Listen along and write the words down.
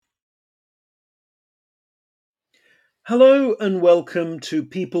Hello and welcome to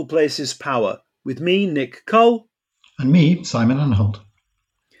People Places Power with me, Nick Cull. And me, Simon Anholt.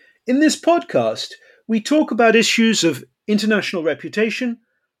 In this podcast, we talk about issues of international reputation,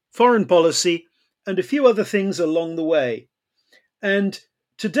 foreign policy, and a few other things along the way. And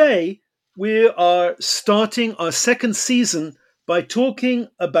today, we are starting our second season by talking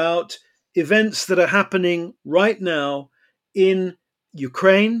about events that are happening right now in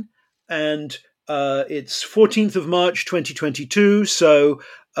Ukraine. And it's 14th of March 2022. So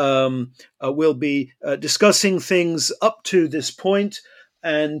we'll be discussing things up to this point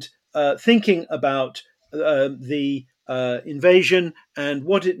and thinking about the invasion and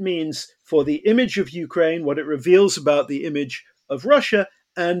what it means for the image of Ukraine, what it reveals about the image of Russia,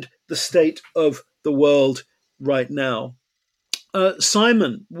 and the state of the world right now.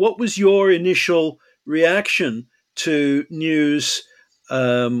 Simon, what was your initial reaction to news?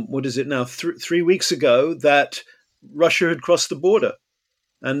 What is it now? 3 weeks ago, that Russia had crossed the border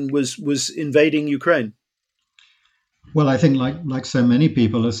and was invading Ukraine. Well, I think, like so many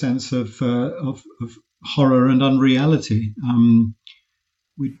people, a sense of horror and unreality.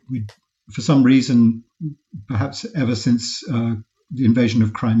 We for some reason, perhaps ever since the invasion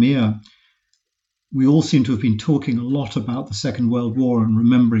of Crimea, we all seem to have been talking a lot about the Second World War and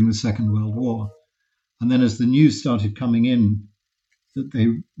remembering the Second World War. And then, as the news started coming in that they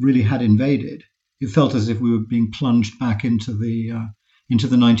really had invaded, it felt as if we were being plunged back into the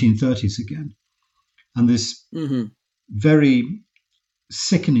 1930s again. And this very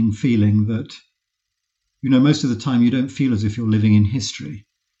sickening feeling that, most of the time you don't feel as if you're living in history.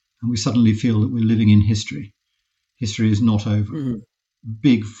 And we suddenly feel that we're living in history. History is not over.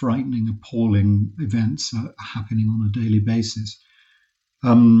 Big, frightening, appalling events are happening on a daily basis.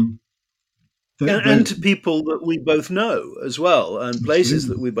 And to people that we both know as well, and places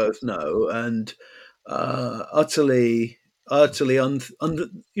that we both know, and utterly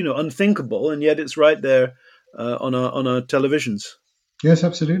unthinkable, and yet it's right there on our televisions. Yes,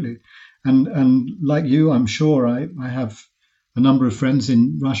 absolutely. And like you, I'm sure I have a number of friends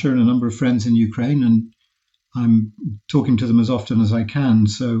in Russia and a number of friends in Ukraine, and I'm talking to them as often as I can.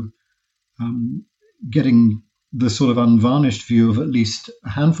 So getting the sort of unvarnished view of at least a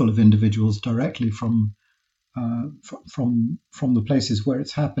handful of individuals directly from the places where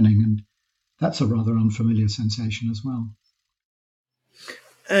it's happening, and that's a rather unfamiliar sensation as well.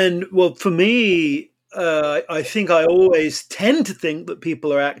 And well, for me, I think I always tend to think that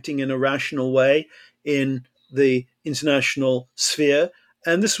people are acting in a rational way in the international sphere,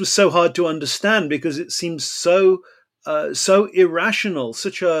 and this was so hard to understand because it seems so irrational,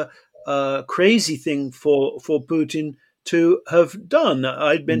 such a crazy thing for Putin to have done.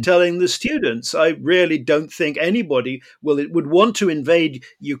 I'd been telling the students, I really don't think anybody would want to invade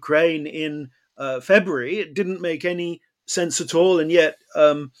Ukraine in February. It didn't make any sense at all, and yet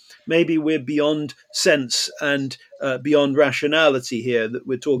maybe we're beyond sense and beyond rationality here, that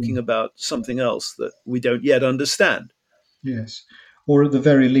we're talking about something else that we don't yet understand. Yes, or at the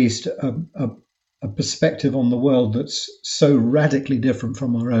very least, a perspective on the world that's so radically different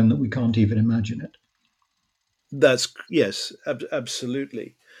from our own that we can't even imagine it. Yes,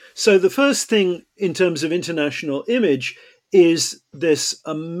 absolutely. So the first thing in terms of international image is this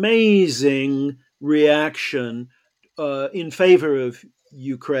amazing reaction in favor of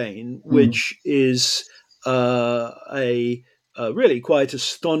Ukraine, which is a really quite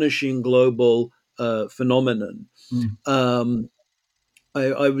astonishing global phenomenon.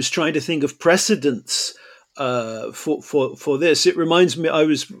 I was trying to think of precedents for this. It reminds me, I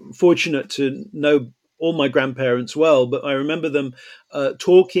was fortunate to know all my grandparents well, but I remember them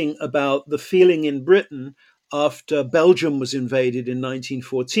talking about the feeling in Britain after Belgium was invaded in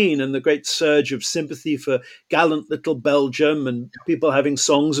 1914, and the great surge of sympathy for gallant little Belgium, and people having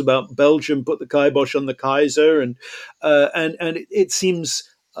songs about Belgium, put the kibosh on the Kaiser, and it seems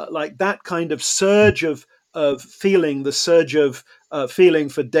like that kind of surge of feeling, the surge of feeling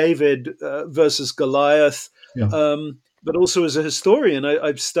for David versus Goliath, but also as a historian,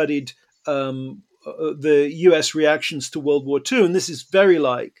 I've studied the US reactions to World War II, and this is very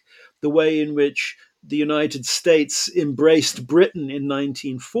like the way in which the United States embraced Britain in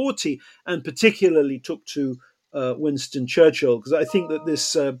 1940, and particularly took to Winston Churchill, because I think that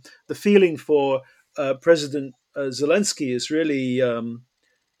this the feeling for President Zelensky is really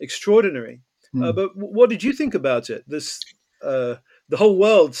extraordinary. But what did you think about it? This the whole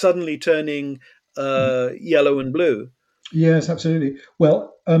world suddenly turning yellow and blue. Yes, absolutely.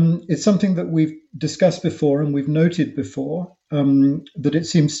 Well, it's something that we've discussed before and we've noted before, that it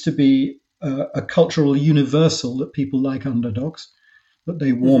seems to be a cultural universal that people like underdogs, that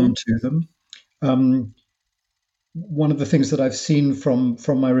they warm to them. one of the things that I've seen from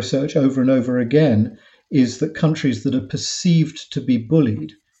my research over and over again is that countries that are perceived to be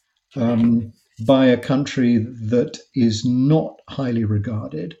bullied by a country that is not highly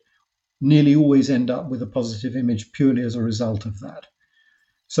regarded nearly always end up with a positive image purely as a result of that.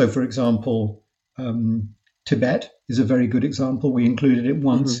 So, for example, Tibet is a very good example. We included it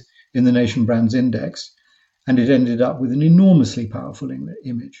once in the Nation Brands Index, and it ended up with an enormously powerful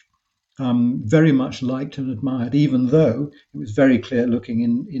image. Very much liked and admired, even though it was very clear looking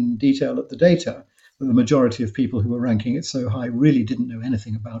in detail at the data that the majority of people who were ranking it so high really didn't know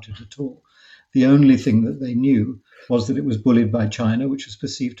anything about it at all. The only thing that they knew was that it was bullied by China, which was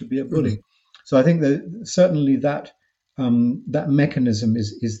perceived to be a bully. So I think that certainly that mechanism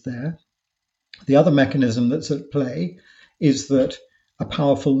is there. The other mechanism that's at play is that a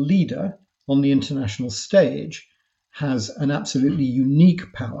powerful leader on the international stage has an absolutely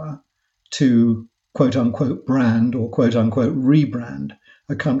unique power to quote unquote brand or quote unquote rebrand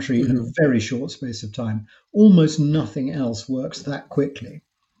a country in a very short space of time. Almost nothing else works that quickly.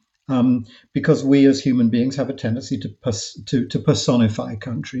 Because we as human beings have a tendency to personify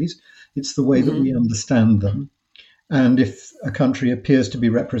countries. It's the way that we understand them. And if a country appears to be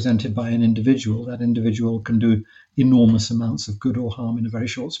represented by an individual, that individual can do enormous amounts of good or harm in a very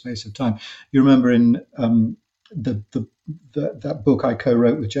short space of time. You remember in that book I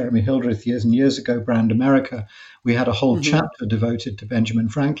co-wrote with Jeremy Hildreth years and years ago, Brand America, we had a whole chapter devoted to Benjamin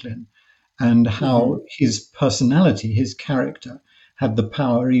Franklin and how his personality, his character, had the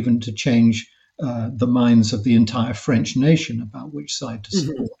power even to change the minds of the entire French nation about which side to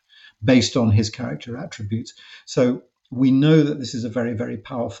support based on his character attributes. So we know that this is a very, very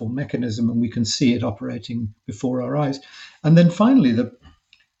powerful mechanism and we can see it operating before our eyes. And then finally, the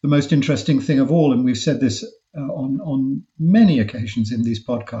most interesting thing of all, and we've said this on many occasions in these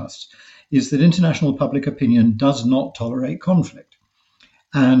podcasts, is that international public opinion does not tolerate conflict.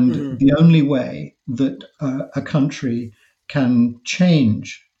 And the only way that a country can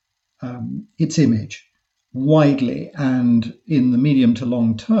change its image widely and in the medium to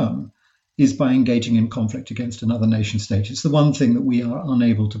long term is by engaging in conflict against another nation state. It's the one thing that we are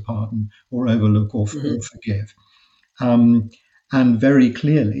unable to pardon or overlook or forgive. And very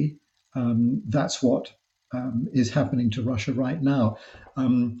clearly, that's what is happening to Russia right now.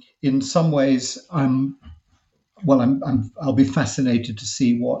 In some ways, I'll be fascinated to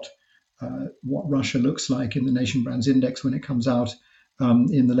see what Russia looks like in the Nation Brands Index when it comes out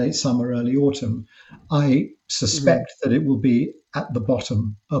in the late summer, early autumn. I suspect that it will be at the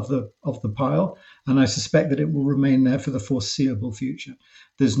bottom of the pile, and I suspect that it will remain there for the foreseeable future.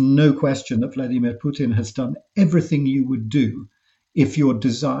 There's no question that Vladimir Putin has done everything you would do if your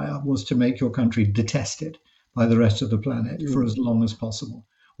desire was to make your country detested by the rest of the planet for as long as possible.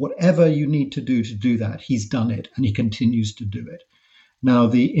 Whatever you need to do that, he's done it, and he continues to do it. Now,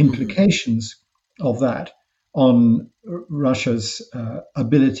 the implications of that on Russia's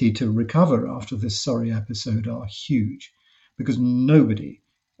ability to recover after this sorry episode are huge, because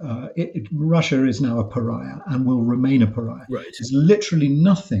Russia is now a pariah and will remain a pariah. Right. There's literally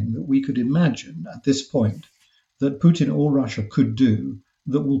nothing that we could imagine at this point that Putin or Russia could do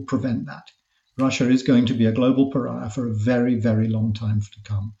that will prevent that. Russia is going to be a global pariah for a very, very long time to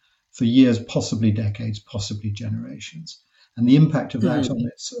come, for years, possibly decades, possibly generations. And the impact of that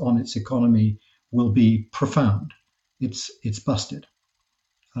on its economy will be profound. It's busted.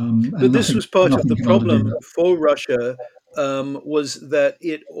 But this was part of the problem for Russia, was that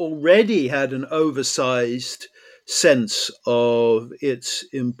it already had an oversized sense of its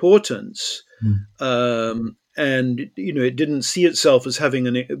importance. And it didn't see itself as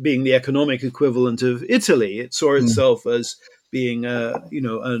being the economic equivalent of Italy. It saw itself as being a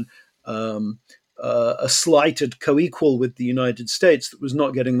slighted co-equal with the United States that was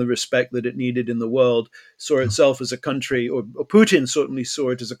not getting the respect that it needed in the world. Saw itself as a country, or Putin certainly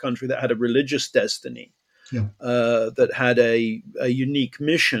saw it as a country that had a religious destiny, that had a unique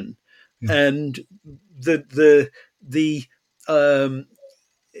mission, and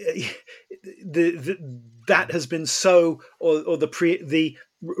that has been so, or the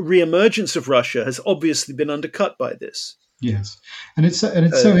reemergence of Russia has obviously been undercut by this. Yes, and it's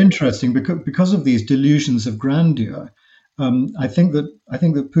so interesting because of these delusions of grandeur. I think that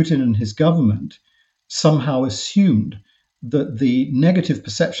Putin and his government somehow assumed that the negative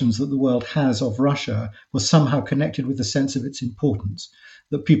perceptions that the world has of Russia were somehow connected with the sense of its importance.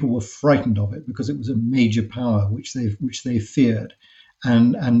 That people were frightened of it because it was a major power which they feared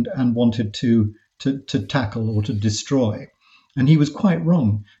and wanted to tackle or to destroy. And he was quite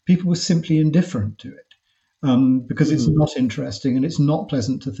wrong. People were simply indifferent to it. Because it's not interesting and it's not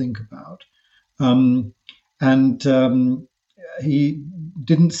pleasant to think about. and he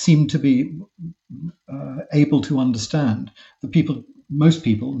didn't seem to be able to understand. The people, most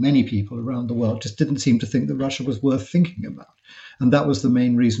people, many people around the world just didn't seem to think that Russia was worth thinking about, and that was the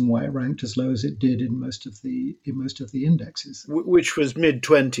main reason why it ranked as low as it did in most of the indexes. Which was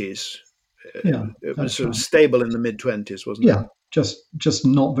mid-20s. Yeah, It was that's sort of right. stable in the mid-20s, wasn't it? Yeah, just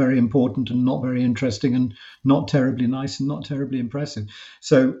not very important and not very interesting and not terribly nice and not terribly impressive.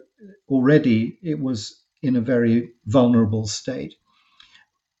 So already it was in a very vulnerable state.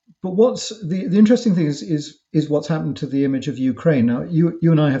 But what's the interesting thing is what's happened to the image of Ukraine. Now, you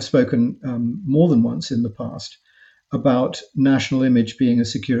and I have spoken more than once in the past about national image being a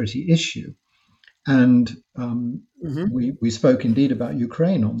security issue, and Mm-hmm. we spoke indeed about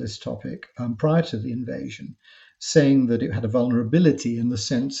Ukraine on this topic prior to the invasion, saying that it had a vulnerability in the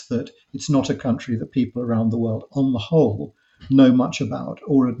sense that it's not a country that people around the world, on the whole, know much about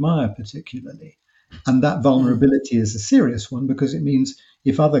or admire particularly. And that Mm-hmm. vulnerability is a serious one because it means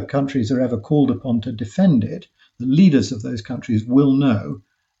if other countries are ever called upon to defend it, the leaders of those countries will know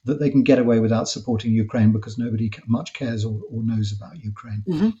that they can get away without supporting Ukraine because nobody much cares or knows about Ukraine.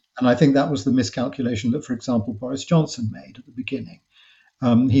 Mm-hmm. And I think that was the miscalculation that, for example, Boris Johnson made at the beginning.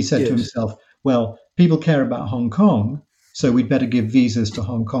 He said to Yes. himself, well, people care about Hong Kong, so we'd better give visas to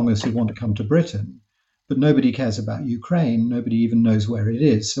Hong Kongers who want to come to Britain. But nobody cares about Ukraine. Nobody even knows where it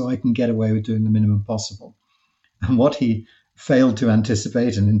is, so I can get away with doing the minimum possible. And what he failed to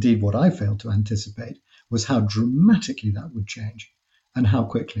anticipate, and indeed what I failed to anticipate, was how dramatically that would change and how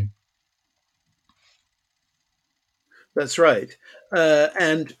quickly. That's right.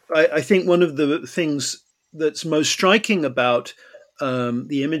 And I think one of the things that's most striking about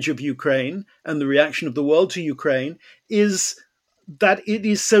the image of Ukraine and the reaction of the world to Ukraine is that it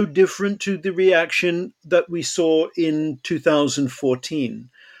is so different to the reaction that we saw in 2014.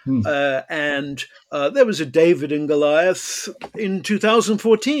 Hmm. And there was a David and Goliath in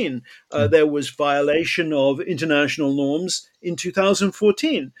 2014. Yeah. There was violation of international norms in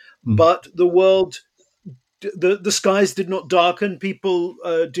 2014. Hmm. But the world, the skies did not darken. People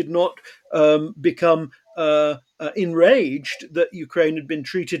did not become enraged that Ukraine had been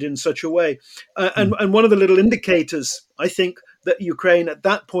treated in such a way. Hmm. And one of the little indicators, I think, that Ukraine at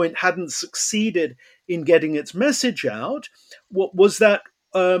that point hadn't succeeded in getting its message out was that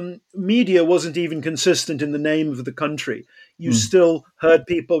media wasn't even consistent in the name of the country. You Hmm. still heard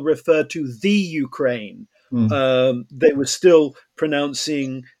people refer to the Ukraine. Hmm. They were still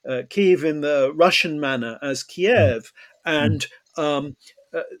pronouncing Kiev in the Russian manner as Kiev. Hmm. And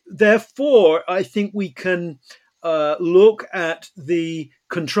therefore, I think we can look at the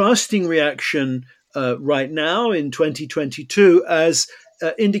contrasting reaction right now in 2022 as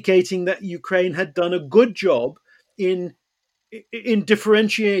indicating that Ukraine had done a good job in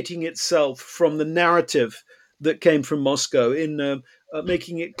differentiating itself from the narrative that came from Moscow, in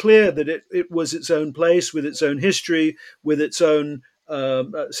making it clear that it was its own place with its own history, with its own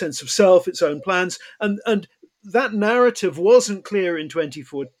sense of self, its own plans, and that narrative wasn't clear in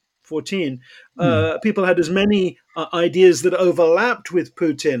 2014. Hmm. People had as many ideas that overlapped with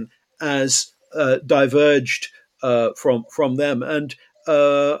Putin as diverged from them, and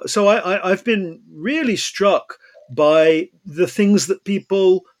so I've been really struck by the things that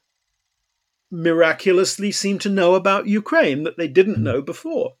people miraculously seem to know about Ukraine that they didn't Hmm. know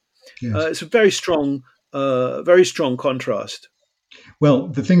before. Yes. It's a very strong contrast. Well,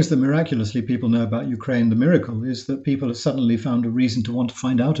 the things that miraculously people know about Ukraine, the miracle is that people have suddenly found a reason to want to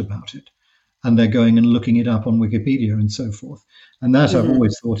find out about it. And they're going and looking it up on Wikipedia and so forth. And that I've Mm-hmm.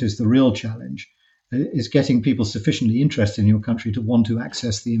 always thought is the real challenge, is getting people sufficiently interested in your country to want to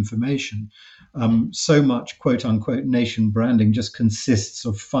access the information. So much quote unquote nation branding just consists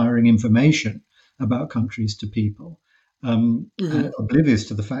of firing information about countries to people, Mm-hmm. oblivious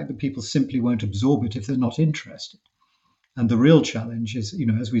to the fact that people simply won't absorb it if they're not interested. And the real challenge is,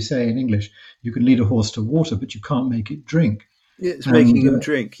 as we say in English, you can lead a horse to water, but you can't make it drink. It's And making him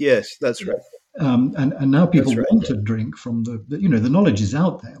drink. Yes, that's right. and now people That's right. want to drink from the knowledge is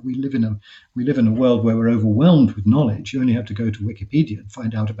out there. We live in a world where we're overwhelmed with knowledge. You only have to go to Wikipedia and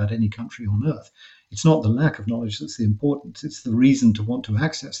find out about any country on earth. It's not the lack of knowledge that's the importance; it's the reason to want to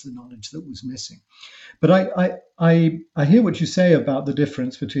access the knowledge that was missing. But I hear what you say about the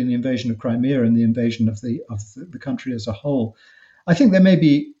difference between the invasion of Crimea and the invasion of the country as a whole. I think there may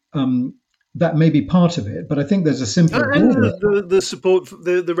be that may be part of it, but I think there's a simpler, And broader. the support for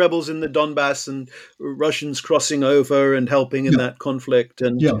the rebels in the Donbass and Russians crossing over and helping in Yeah, that conflict,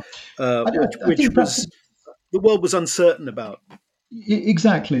 and yeah. I which think that's was the world was uncertain about.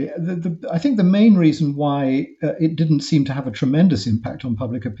 exactly. I think the main reason why it didn't seem to have a tremendous impact on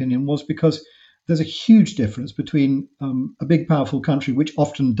public opinion was because there's a huge difference between a big, powerful country, which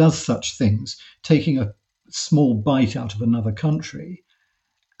often does such things, taking a small bite out of another country,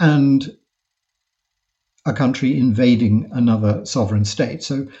 and a country invading another sovereign state.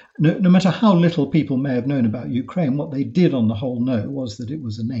 So no matter how little people may have known about Ukraine, what they did on the whole know was that it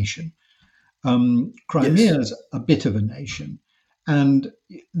was a nation. Crimea is a bit of a nation. And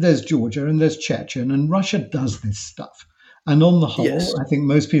there's Georgia and there's Chechen, and Russia does this stuff. And on the whole, I think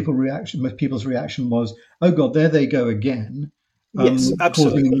most people's reaction was, "Oh God, there they go again." Yes,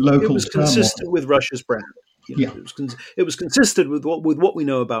 absolutely. Causing local it was consistent with Russia's brand. It was consistent with what we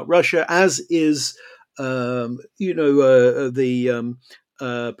know about Russia, as is the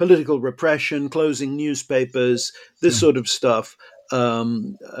political repression, closing newspapers, this sort of stuff.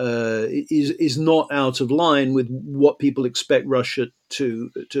 Is not out of line with what people expect Russia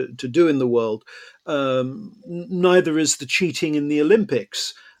to do in the world. Neither is the cheating in the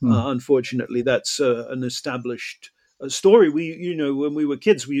Olympics. Unfortunately, that's an established story. When we were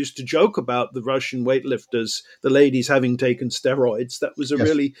kids, we used to joke about the Russian weightlifters, the ladies having taken steroids. That was a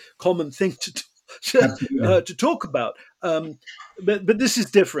really common thing to talk about. But this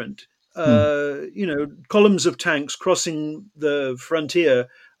is different. Columns of tanks crossing the frontier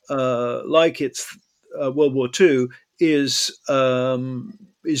like it's World War II is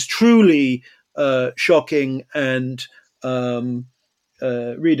truly shocking and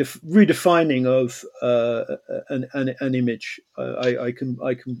redefining of an image. I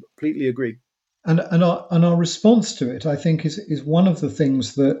completely agree. And our response to it, I think, is one of the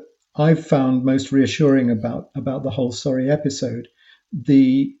things that I've found most reassuring about the whole sorry episode.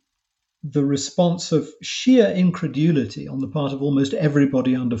 The response of sheer incredulity on the part of almost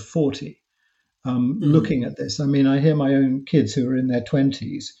everybody under 40 looking at this. I mean, I hear my own kids who are in their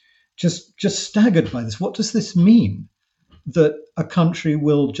 20s just staggered by this. What does this mean? That a country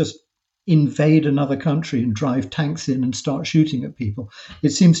will just invade another country and drive tanks in and start shooting at people?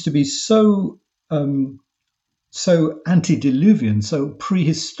 It seems to be so antediluvian, so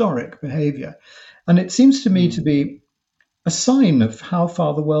prehistoric behavior. And it seems to me to be a sign of how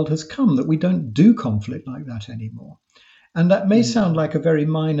far the world has come, that we don't do conflict like that anymore. And that may sound like a very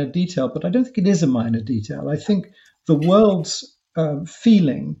minor detail, but I don't think it is a minor detail. I think the world's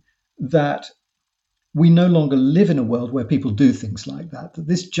feeling that we no longer live in a world where people do things like that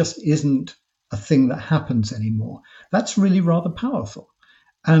this just isn't a thing that happens anymore, that's really rather powerful.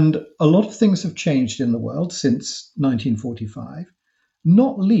 And a lot of things have changed in the world since 1945,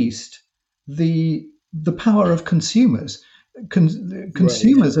 not least the power of consumers.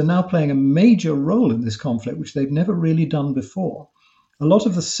 Consumers are now playing a major role in this conflict, which they've never really done before. A lot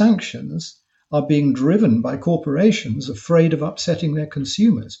of the sanctions are being driven by corporations afraid of upsetting their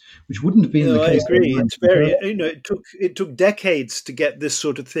consumers, which wouldn't have been the case. I agree. It's very, it took decades to get this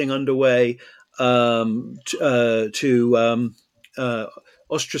sort of thing underway, to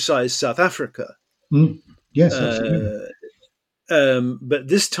ostracize South Africa. Yes, absolutely. But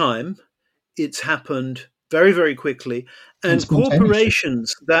this time, it's happened very, very quickly. And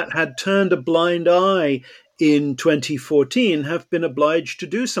corporations that had turned a blind eye in 2014 have been obliged to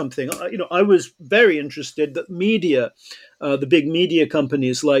do something. I was very interested that media, the big media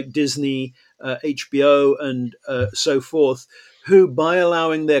companies like Disney, HBO, and so forth, who, by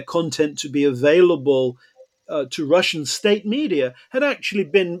allowing their content to be available to Russian state media, had actually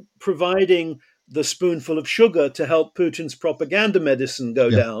been providing the spoonful of sugar to help Putin's propaganda medicine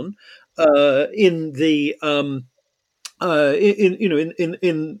go down. In the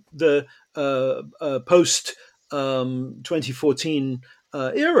post 2014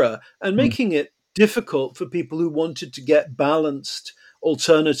 era, and making it difficult for people who wanted to get balanced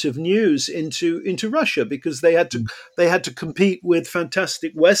alternative news into Russia, because they had to compete with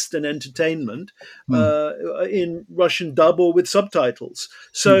fantastic Western entertainment in Russian dub or with subtitles.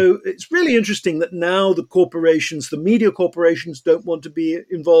 So it's really interesting that now the media corporations don't want to be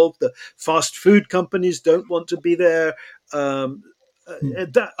involved. The fast food companies don't want to be there. I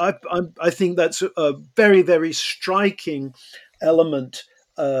think that's a very, very striking element.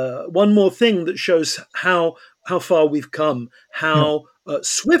 One more thing that shows how far we've come, how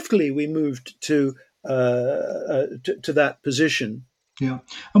swiftly we moved to that position. Yeah,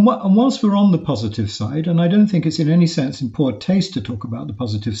 and whilst we're on the positive side, and I don't think it's in any sense in poor taste to talk about the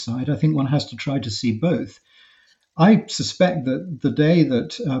positive side, I think one has to try to see both. I suspect that the day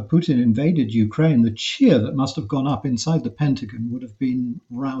that Putin invaded Ukraine, the cheer that must have gone up inside the Pentagon would have been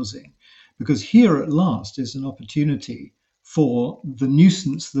rousing, because here at last is an opportunity for the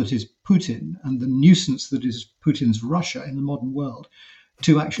nuisance that is Putin and the nuisance that is Putin's Russia in the modern world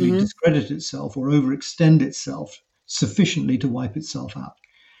to actually discredit itself or overextend itself sufficiently to wipe itself out.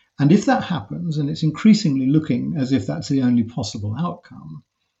 And if that happens, and it's increasingly looking as if that's the only possible outcome,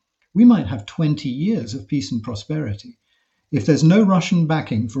 we might have 20 years of peace and prosperity. If there's no Russian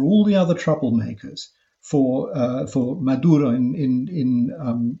backing for all the other troublemakers, for Maduro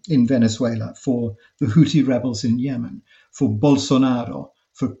in Venezuela, for the Houthi rebels in Yemen, for Bolsonaro,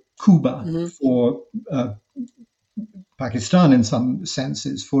 for Cuba, Mm-hmm. for Pakistan in some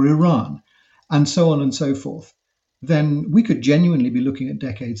senses, for Iran, and so on and so forth, then we could genuinely be looking at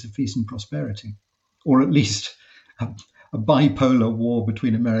decades of peace and prosperity, or at least a bipolar war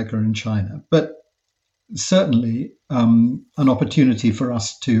between America and China. But certainly an opportunity for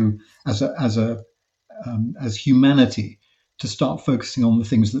us to, as humanity, to start focusing on the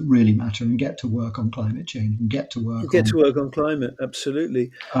things that really matter and get to work on climate change and get to work on climate.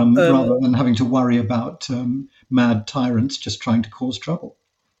 Absolutely. rather than having to worry about mad tyrants just trying to cause trouble.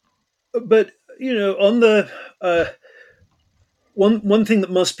 But on the one thing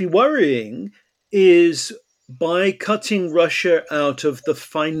that must be worrying is by cutting Russia out of the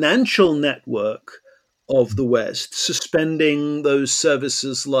financial network of the West, suspending those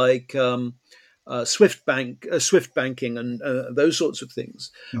services like Swift banking, and those sorts of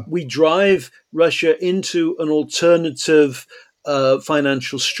things, we drive Russia into an alternative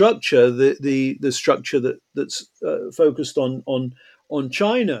financial structure, the structure that's focused on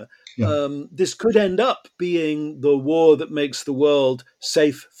China. Yeah. This could end up being the war that makes the world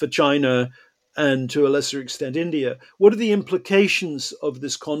safe for China and, to a lesser extent, India. What are the implications of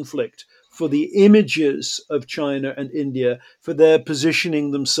this conflict for the images of China and India, for their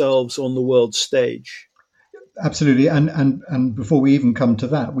positioning themselves on the world stage? Absolutely. And before we even come to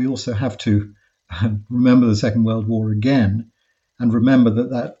that, we also have to remember the Second World War again, and remember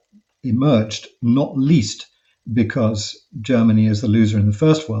that emerged not least because Germany, as the loser in the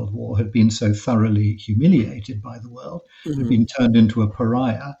First World War, had been so thoroughly humiliated by the world, had been turned into a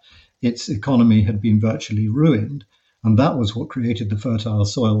pariah. Its economy had been virtually ruined. And that was what created the fertile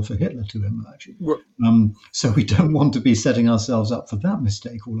soil for Hitler to emerge. So we don't want to be setting ourselves up for that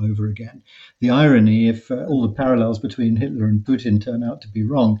mistake all over again. The irony, if all the parallels between Hitler and Putin turn out to be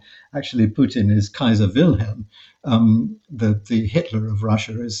wrong, actually Putin is Kaiser Wilhelm. The Hitler of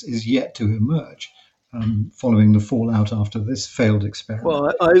Russia is yet to emerge. Following the fallout after this failed experiment.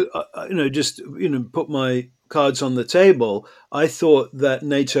 Well, I just put my cards on the table. I thought that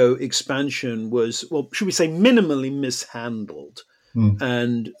NATO expansion was, well, should we say, minimally mishandled,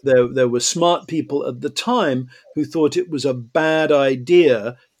 and there were smart people at the time who thought it was a bad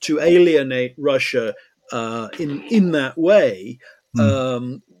idea to alienate Russia in that way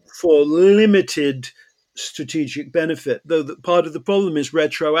for limited strategic benefit. Though part of the problem is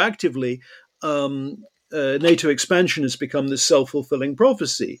retroactively. NATO expansion has become this self-fulfilling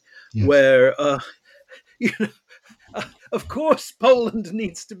prophecy, where, of course, Poland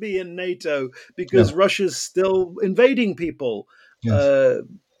needs to be in NATO because Russia's still invading people,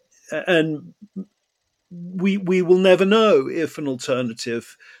 and we will never know if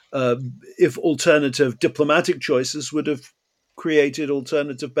alternative diplomatic choices would have created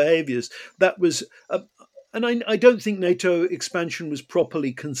alternative behaviors. That was. And I don't think NATO expansion was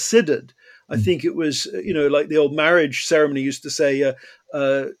properly considered. I think it was, like the old marriage ceremony used to say,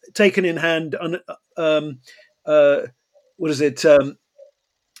 taken in hand,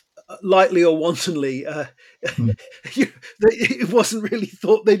 lightly or wantonly. It wasn't really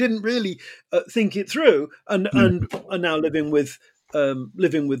thought. They didn't really think it through, and are now living with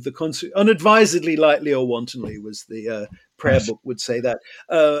the consequence. Unadvisedly, lightly or wantonly was the prayer book would say that.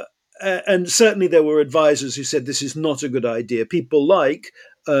 And certainly there were advisors who said this is not a good idea. People like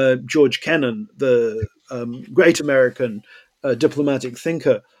George Kennan, the great American diplomatic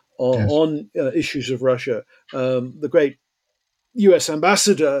thinker on issues of Russia. The great U.S.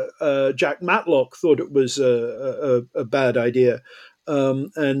 ambassador, Jack Matlock, thought it was a bad idea.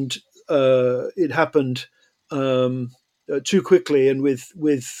 And it happened too quickly and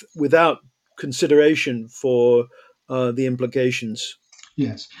without consideration for the implications.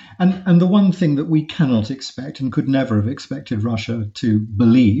 Yes. And the one thing that we cannot expect and could never have expected Russia to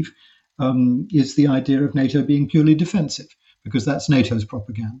believe is the idea of NATO being purely defensive, because that's NATO's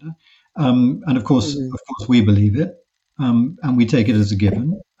propaganda. And of course, we believe it and we take it as a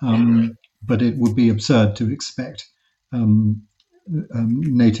given. But it would be absurd to expect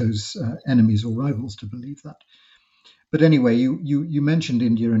NATO's enemies or rivals to believe that. But anyway, you mentioned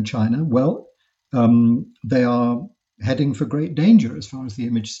India and China. Well, they are heading for great danger as far as the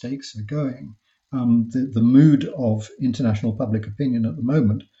image stakes are going. The mood of international public opinion at the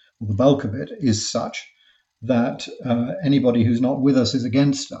moment, or the bulk of it, is such that anybody who's not with us is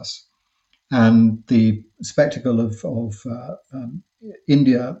against us. And the spectacle of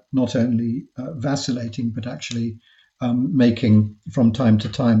India not only vacillating, but actually making from time to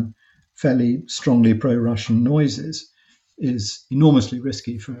time fairly strongly pro-Russian noises is enormously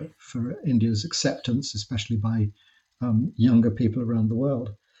risky for India's acceptance, especially by younger people around the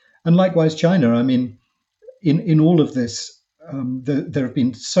world. And likewise, China. I mean, in all of this, there have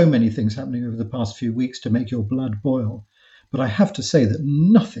been so many things happening over the past few weeks to make your blood boil. But I have to say that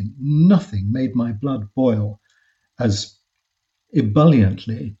nothing made my blood boil as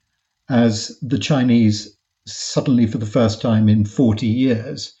ebulliently as the Chinese suddenly, for the first time in 40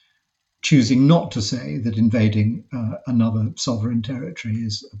 years, choosing not to say that invading another sovereign territory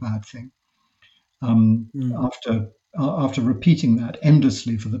is a bad thing. After repeating that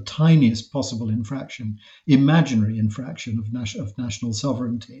endlessly for the tiniest possible infraction, imaginary infraction of national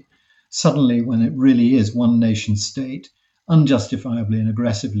sovereignty, suddenly, when it really is one nation state, unjustifiably and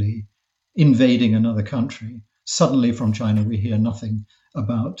aggressively invading another country, suddenly from China we hear nothing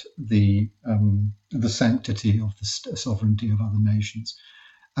about the sanctity of the sovereignty of other nations,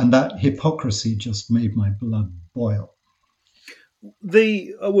 and that hypocrisy just made my blood boil. But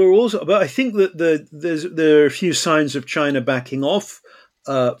I think that there are a few signs of China backing off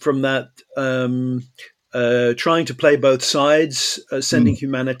from that, trying to play both sides, sending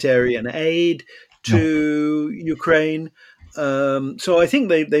humanitarian aid to Ukraine. So I think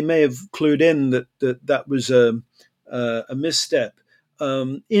they may have clued in that was a misstep.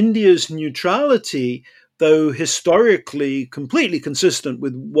 India's neutrality, though historically completely consistent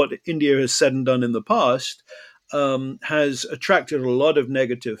with what India has said and done in the past, has attracted a lot of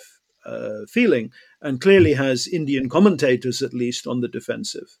negative feeling, and clearly has Indian commentators, at least, on the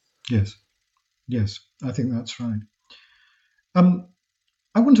defensive. Yes, I think that's right.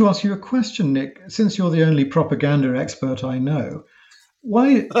 I want to ask you a question, Nick. Since you're the only propaganda expert I know,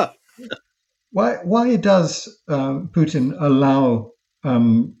 why does Putin allow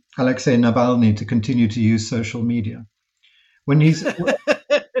Alexei Navalny to continue to use social media when he's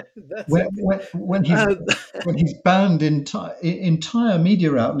when he's banned entire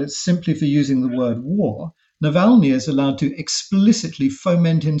media outlets simply for using the word war? Navalny is allowed to explicitly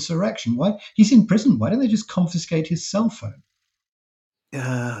foment insurrection. Why? He's in prison. Why don't they just confiscate his cell phone?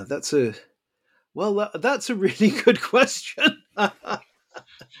 That's a really good question.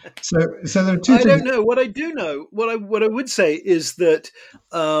 So there are two things. I don't know. What I do know, what I would say is that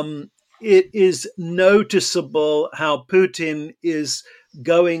it is noticeable how Putin is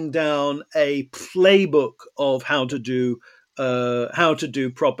going down a playbook of how to do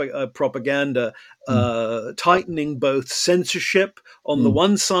propaganda, tightening both censorship on the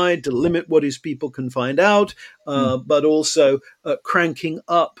one side to limit what his people can find out, but also cranking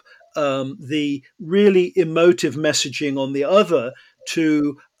up the really emotive messaging on the other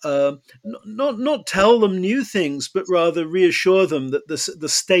to not tell them new things, but rather reassure them that the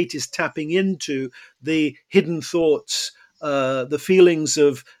state is tapping into the hidden thoughts, the feelings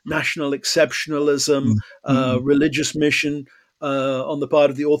of national exceptionalism, religious mission on the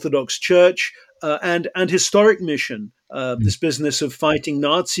part of the Orthodox Church, and historic mission. This business of fighting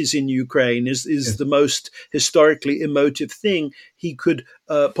Nazis in Ukraine is the most historically emotive thing he could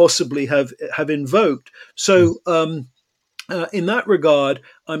possibly have invoked. So. In that regard,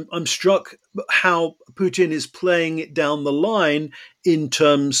 I'm struck how Putin is playing it down the line in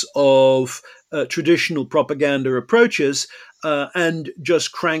terms of traditional propaganda approaches and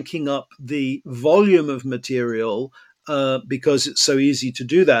just cranking up the volume of material because it's so easy to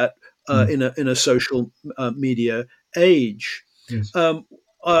do that in a social media age. Yes.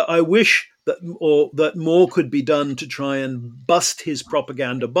 I wish that more could be done to try and bust his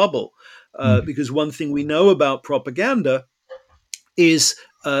propaganda bubble, because one thing we know about propaganda is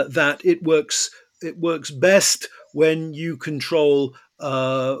that it works best when you control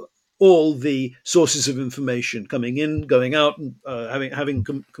all the sources of information coming in, going out, and having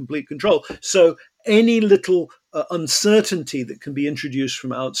complete control. So any little uncertainty that can be introduced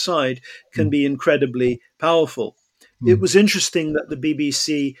from outside can be incredibly powerful. It was interesting that the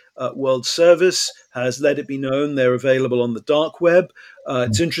BBC World Service has let it be known they're available on the dark web.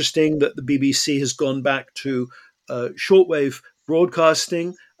 It's interesting that the BBC has gone back to shortwave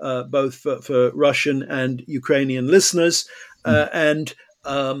broadcasting, both for Russian and Ukrainian listeners, and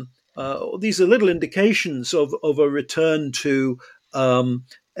these are little indications of a return to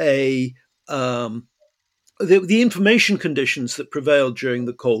the information conditions that prevailed during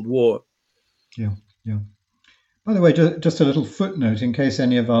the Cold War. Yeah. By the way, just a little footnote in case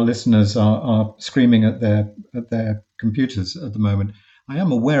any of our listeners are screaming at their computers at the moment. I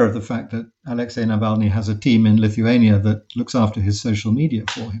am aware of the fact that Alexei Navalny has a team in Lithuania that looks after his social media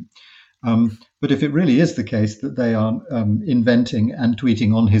for him. But if it really is the case that they are inventing and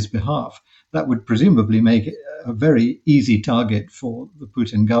tweeting on his behalf, that would presumably make it a very easy target for the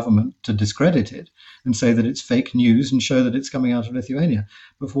Putin government to discredit it and say that it's fake news and show that it's coming out of Lithuania.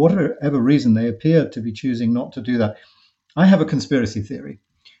 But for whatever reason, they appear to be choosing not to do that. I have a conspiracy theory.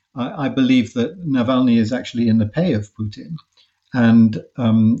 I believe that Navalny is actually in the pay of Putin, and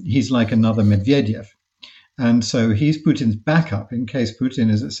he's like another Medvedev. And so he's Putin's backup in case Putin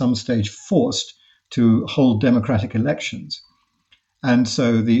is at some stage forced to hold democratic elections. And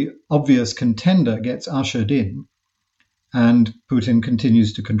so the obvious contender gets ushered in, and Putin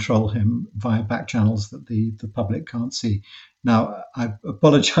continues to control him via back channels that the public can't see. Now, I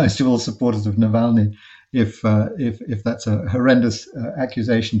apologize to all supporters of Navalny if that's a horrendous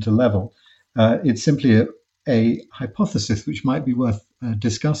accusation to level. It's simply a hypothesis which might be worth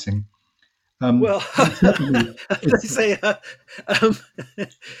discussing. Well, I say,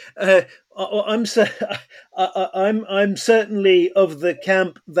 I'm certainly of the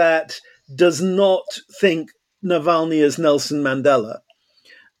camp that does not think Navalny is Nelson Mandela.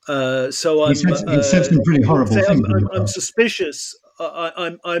 So he said some pretty horrible things. I'm suspicious.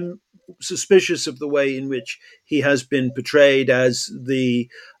 I'm suspicious of the way in which he has been portrayed as this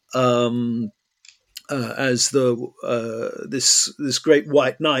great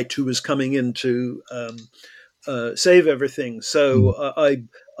white knight who was coming in to save everything. So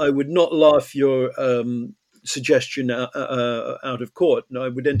I would not laugh your suggestion out of court. No, I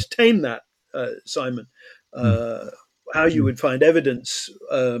would entertain that, Simon. How you would find evidence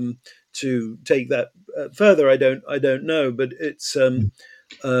to take that further, I don't know, but it's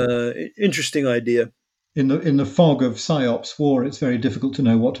interesting idea. In the fog of PSYOPs war, it's very difficult to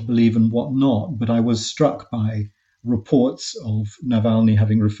know what to believe and what not. But I was struck by reports of Navalny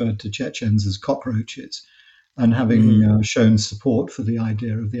having referred to Chechens as cockroaches and having shown support for the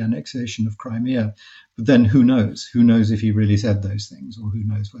idea of the annexation of Crimea. But then who knows? Who knows if he really said those things, or who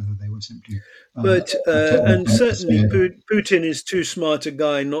knows whether they were simply... and certainly Putin is too smart a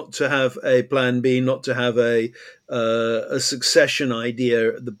guy not to have a plan B, not to have a succession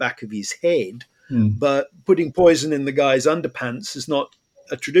idea at the back of his head. But putting poison in the guy's underpants is not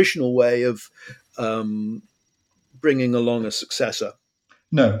a traditional way of bringing along a successor.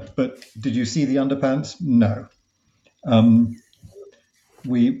 No, but did you see the underpants? No.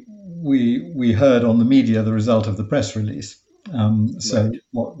 We heard on the media the result of the press release. So right.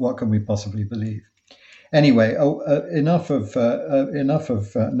 What can we possibly believe? Anyway, enough of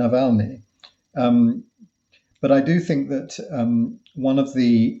Navalny. But I do think that one of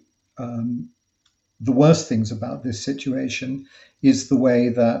the worst things about this situation is the way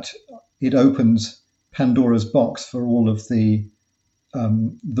that it opens Pandora's box for all of the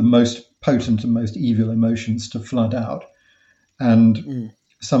most potent and most evil emotions to flood out. And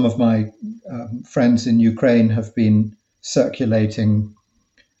some of my friends in Ukraine have been circulating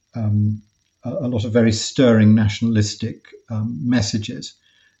a lot of very stirring nationalistic messages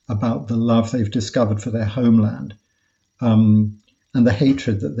about the love they've discovered for their homeland and the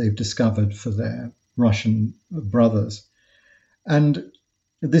hatred that they've discovered for their Russian brothers. And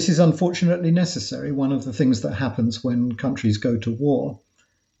this is unfortunately necessary. One of the things that happens when countries go to war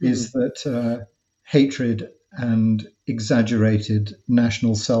is that hatred and exaggerated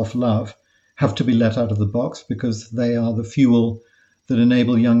national self-love have to be let out of the box because they are the fuel that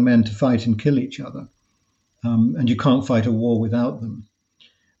enable young men to fight and kill each other. And you can't fight a war without them.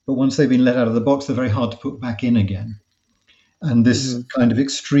 But once they've been let out of the box, they're very hard to put back in again. And this kind of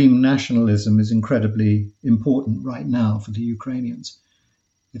extreme nationalism is incredibly important right now for the Ukrainians.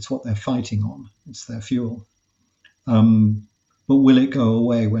 It's what they're fighting on. It's their fuel. But will it go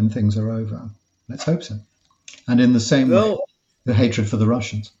away when things are over? Let's hope so. And in the same way, the hatred for the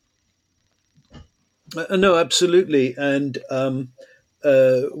Russians. No, absolutely. And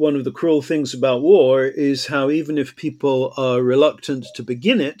one of the cruel things about war is how even if people are reluctant to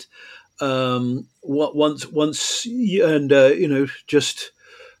begin it, once you just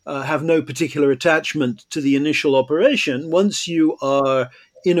have no particular attachment to the initial operation, once you are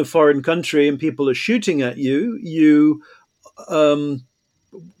in a foreign country and people are shooting at you, you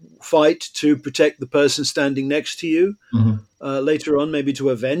fight to protect the person standing next to you. Later on, maybe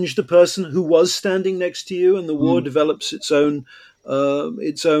to avenge the person who was standing next to you, and the war develops its own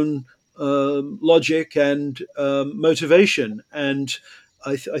logic and motivation. And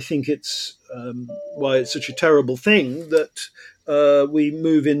I think it's why it's such a terrible thing that we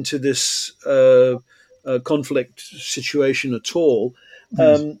move into this conflict situation at all.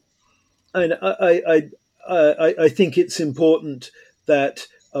 And I think it's important that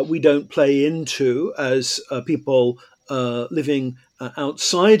we don't play into, as people living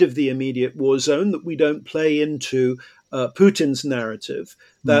outside of the immediate war zone, that we don't play into Putin's narrative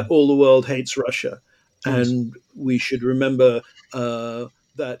that all the world hates Russia. Yes. And we should remember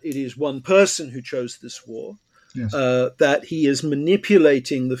that it is one person who chose this war, Yes. that he is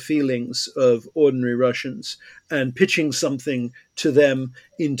manipulating the feelings of ordinary Russians and pitching something to them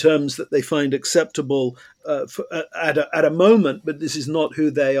in terms that they find acceptable at a moment, but this is not who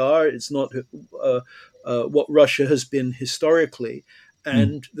they are. It's not what Russia has been historically,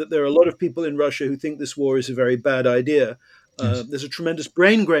 and that there are a lot of people in Russia who think this war is a very bad idea. Yes. There's a tremendous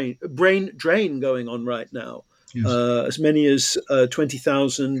brain drain going on right now. Yes. As many as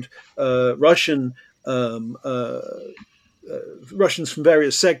 20,000 Russians from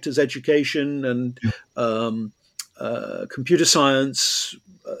various sectors, education and computer science,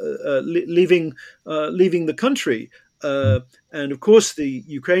 leaving the country. And of course, the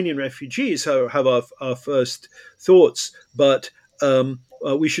Ukrainian refugees have our first thoughts, but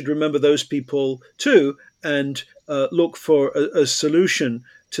we should remember those people too, and look for a solution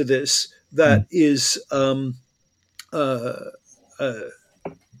to this that is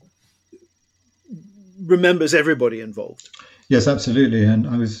remembers everybody involved. Yes, absolutely. And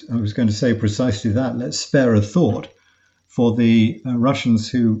I was going to say precisely that. Let's spare a thought for the Russians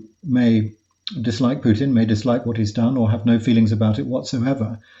who may dislike Putin, may dislike what he's done, or have no feelings about it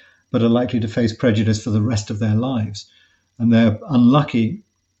whatsoever, but are likely to face prejudice for the rest of their lives. And they're unlucky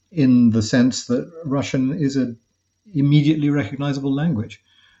in the sense that Russian is an immediately recognizable language.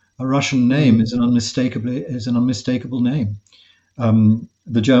 A Russian name is an unmistakable name.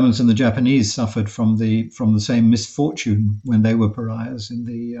 The Germans and the Japanese suffered from the same misfortune when they were pariahs in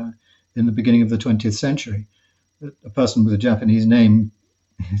the beginning of the 20th century. A person with a Japanese name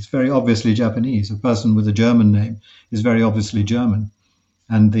is very obviously Japanese. A person with a German name is very obviously German,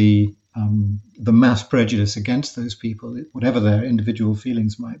 and the mass prejudice against those people, whatever their individual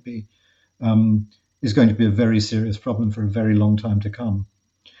feelings might be, is going to be a very serious problem for a very long time to come.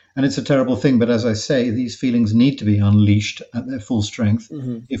 And it's a terrible thing, but as I say, these feelings need to be unleashed at their full strength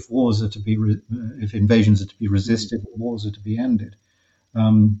if wars are to be, if invasions are to be resisted, wars are to be ended.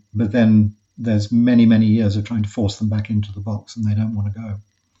 But then there's many, many years of trying to force them back into the box, and they don't want to go.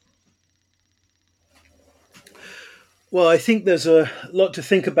 Well, I think there's a lot to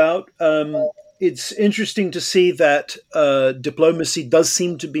think about. It's interesting to see that diplomacy does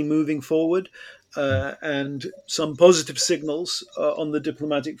seem to be moving forward. And some positive signals on the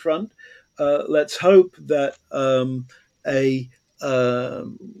diplomatic front. Let's hope that as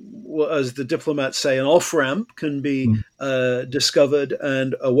the diplomats say, an off-ramp can be discovered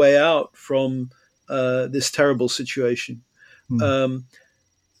and a way out from this terrible situation. I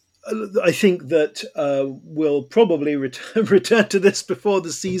think that we'll probably return to this before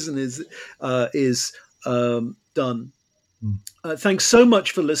the season is done. Thanks so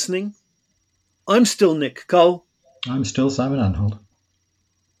much for listening. I'm still Nick Cull. I'm still Simon Anhold.